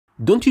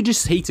Don't you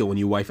just hate it when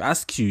your wife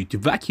asks you to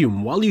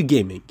vacuum while you're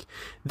gaming?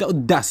 The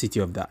audacity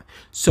of that.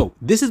 So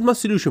this is my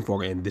solution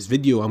for it. In this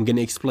video I'm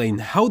gonna explain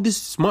how this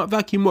smart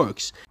vacuum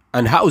works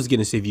and how it's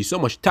gonna save you so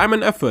much time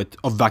and effort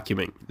of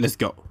vacuuming. Let's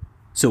go.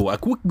 So a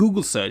quick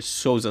Google search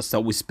shows us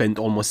that we spent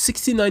almost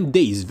 69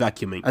 days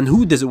vacuuming, and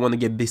who doesn't want to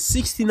get these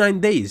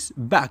 69 days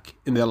back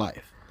in their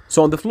life?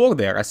 So on the floor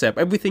there, I set up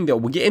everything that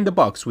we get in the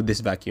box with this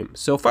vacuum.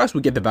 So first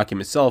we get the vacuum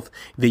itself,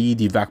 the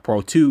Yeedi Vac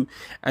Pro 2,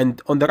 and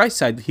on the right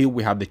side here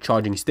we have the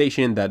charging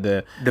station that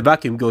the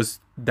vacuum goes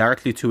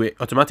directly to it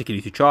automatically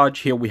to charge.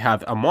 Here we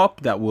have a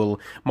mop that will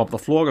mop the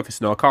floor if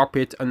it's not a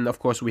carpet, and of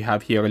course we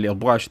have here a little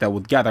brush that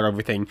would gather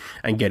everything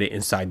and get it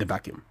inside the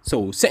vacuum.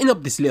 So setting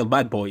up this little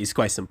bad boy is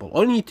quite simple.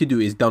 All you need to do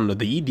is download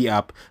the Yeedi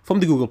app from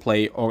the Google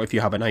Play, or if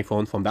you have an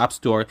iPhone, from the App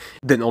Store.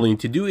 Then all you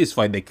need to do is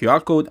find the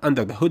QR code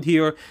under the hood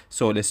here.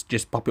 So let's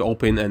just pop it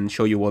open and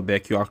show you what the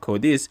QR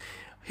code is.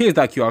 Here's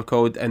that QR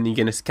code, and you're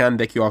gonna scan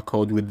the QR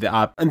code with the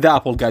app, and the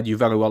app will guide you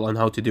very well on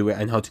how to do it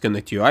and how to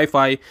connect to your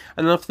Wi-Fi.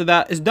 And after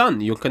that it's done.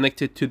 You're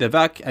connected to the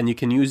vac and you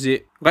can use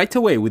it right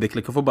away with the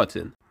click of a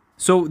button.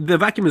 So the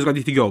vacuum is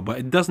ready to go, but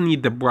it doesn't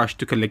need the brush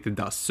to collect the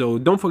dust. So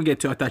don't forget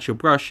to attach your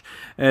brush.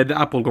 The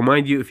app will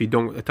remind you if you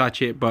don't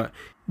attach it, but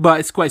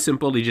it's quite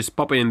simple. You just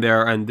pop it in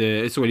there and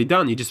it's already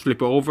done. You just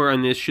flip it over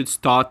and it should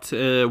start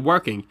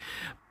working.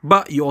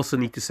 But you also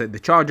need to set the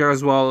charger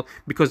as well,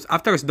 because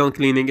after it's done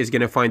cleaning, it's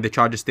going to find the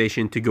charger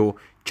station to go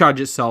charge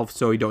itself,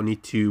 so you don't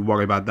need to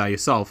worry about that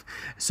yourself.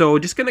 So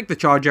just connect the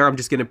charger. I'm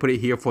just going to put it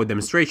here for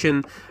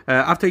demonstration.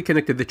 After you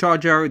connected the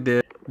charger,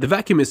 the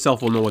vacuum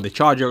itself will know what the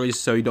charger is,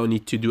 so you don't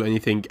need to do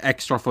anything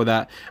extra for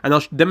that. And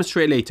I'll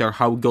demonstrate later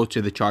how it goes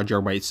to the charger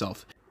by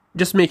itself.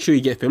 Just make sure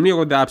you get familiar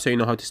with the app so you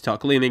know how to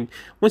start cleaning.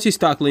 Once you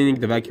start cleaning,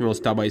 the vacuum will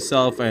start by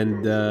itself,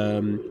 and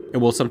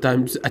it will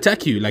sometimes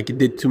attack you like it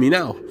did to me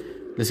now.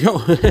 Let's go.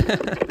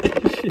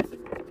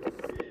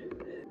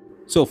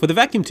 So for the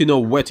vacuum to know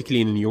where to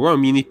clean in your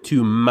room, you need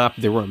to map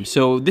the room.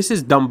 So this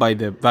is done by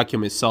the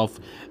vacuum itself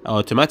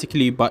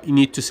automatically, but you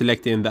need to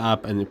select it in the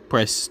app and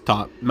press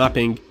start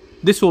mapping.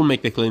 This will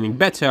make the cleaning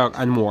better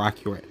and more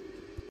accurate.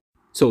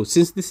 So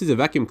since this is a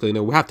vacuum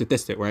cleaner, we have to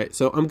test it, right?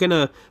 So I'm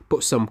gonna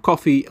put some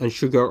coffee and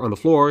sugar on the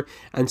floor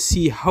and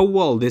see how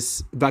well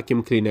this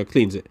vacuum cleaner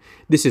cleans it.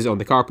 This is on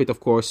the carpet,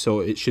 of course, so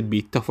it should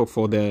be tougher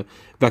for the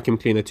vacuum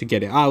cleaner to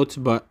get it out,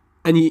 but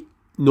any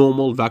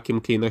normal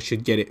vacuum cleaner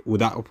should get it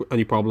without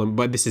any problem.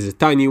 But this is a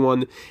tiny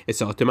one, it's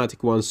an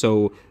automatic one,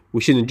 so we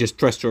shouldn't just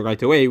trust it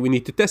right away. We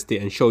need to test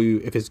it and show you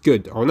if it's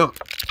good or not.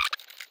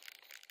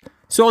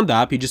 So on the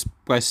app, you just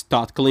press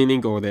start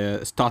cleaning or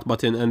the start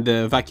button, and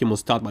the vacuum will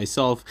start by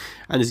itself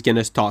and it's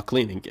gonna start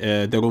cleaning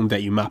the room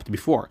that you mapped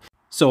before.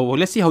 So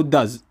let's see how it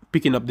does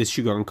picking up this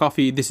sugar and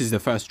coffee. This is the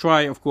first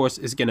try. Of course,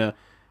 it's gonna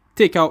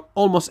take out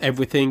almost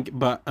everything,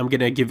 but I'm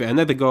gonna give it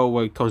another go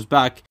where it comes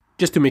back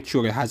just to make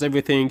sure it has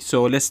everything.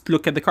 So let's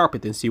look at the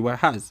carpet and see what it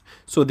has.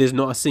 So there's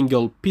not a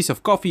single piece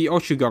of coffee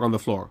or sugar on the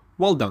floor.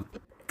 Well done.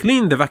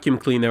 Cleaning the vacuum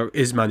cleaner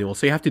is manual,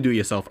 so you have to do it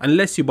yourself,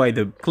 unless you buy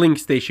the cleaning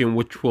station,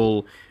 which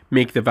will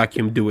make the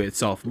vacuum do it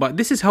itself. But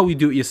this is how you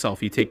do it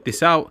yourself. You take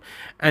this out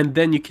and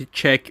then you can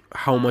check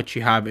how much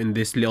you have in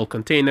this little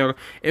container.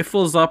 It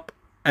fills up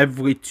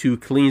every 2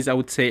 cleans, I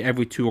would say.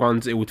 Every 2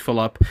 runs it would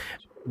fill up.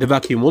 The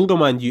vacuum will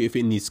remind you if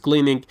it needs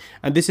cleaning,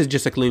 and this is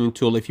just a cleaning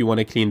tool if you want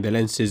to clean the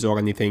lenses or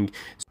anything.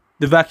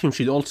 The vacuum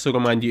should also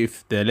remind you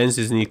if the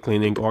lenses need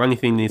cleaning or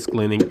anything needs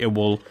cleaning. It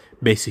will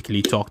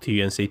basically talk to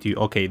you and say to you,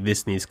 okay,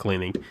 this needs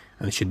cleaning,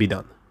 and it should be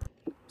done.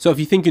 So if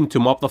you're thinking to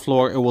mop the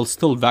floor, it will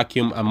still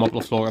vacuum and mop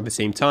the floor at the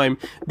same time.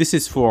 This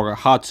is for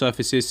hard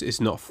surfaces, it's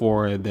not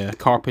for the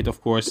carpet,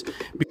 of course,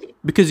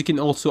 because you can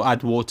also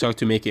add water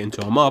to make it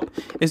into a mop.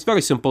 It's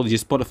very simple. You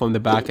just put it from the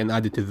back and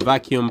add it to the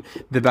vacuum.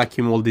 The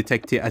vacuum will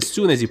detect it as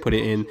soon as you put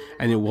it in,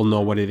 and it will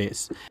know what it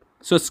is.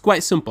 So it's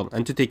quite simple,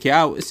 and to take it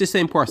out, it's the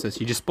same process.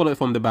 You just pull it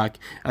from the back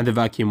and the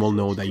vacuum will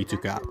know that you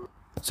took it out.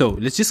 So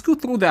let's just go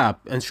through the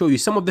app and show you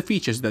some of the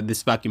features that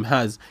this vacuum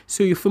has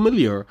so you're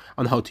familiar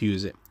on how to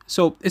use it.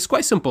 So it's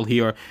quite simple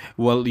here.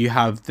 Well, you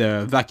have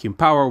the vacuum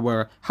power,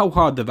 where how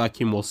hard the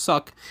vacuum will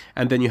suck,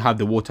 and then you have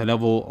the water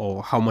level,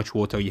 or how much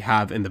water you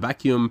have in the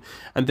vacuum,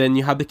 and then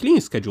you have the cleaning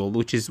schedule,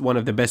 which is one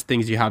of the best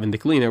things you have in the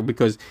cleaner,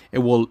 because it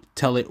will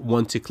tell it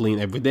when to clean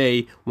every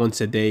day,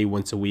 once a day,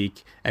 once a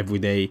week, every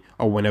day,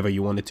 or whenever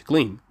you want it to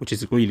clean, which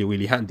is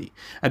really handy.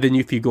 And then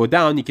if you go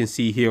down, you can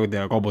see here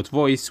the robot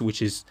voice,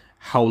 which is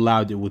how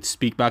loud it would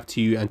speak back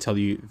to you and tell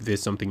you if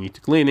there's something you need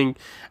to cleaning.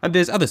 And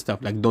there's other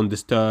stuff like don't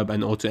disturb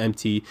and auto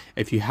empty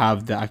if you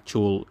have the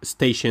actual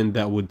station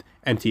that would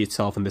empty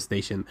itself in the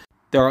station.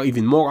 There are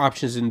even more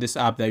options in this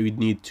app that you would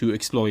need to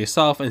explore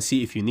yourself and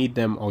see if you need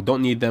them or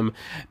don't need them.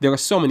 There are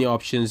so many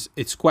options.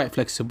 It's quite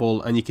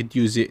flexible and you could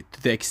use it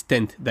to the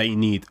extent that you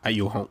need at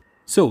your home.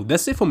 So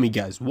that's it for me,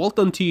 guys. Well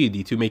done to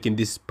Yeedi to making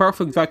this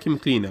perfect vacuum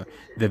cleaner.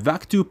 The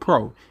Vac 2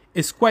 Pro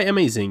is quite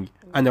amazing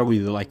and I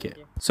really like it.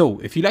 So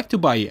if you like to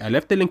buy it, I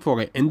left the link for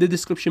it in the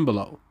description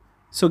below.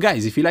 So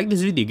guys, if you like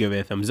this video, give it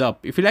a thumbs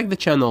up. If you like the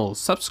channel,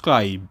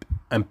 subscribe,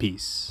 and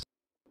peace.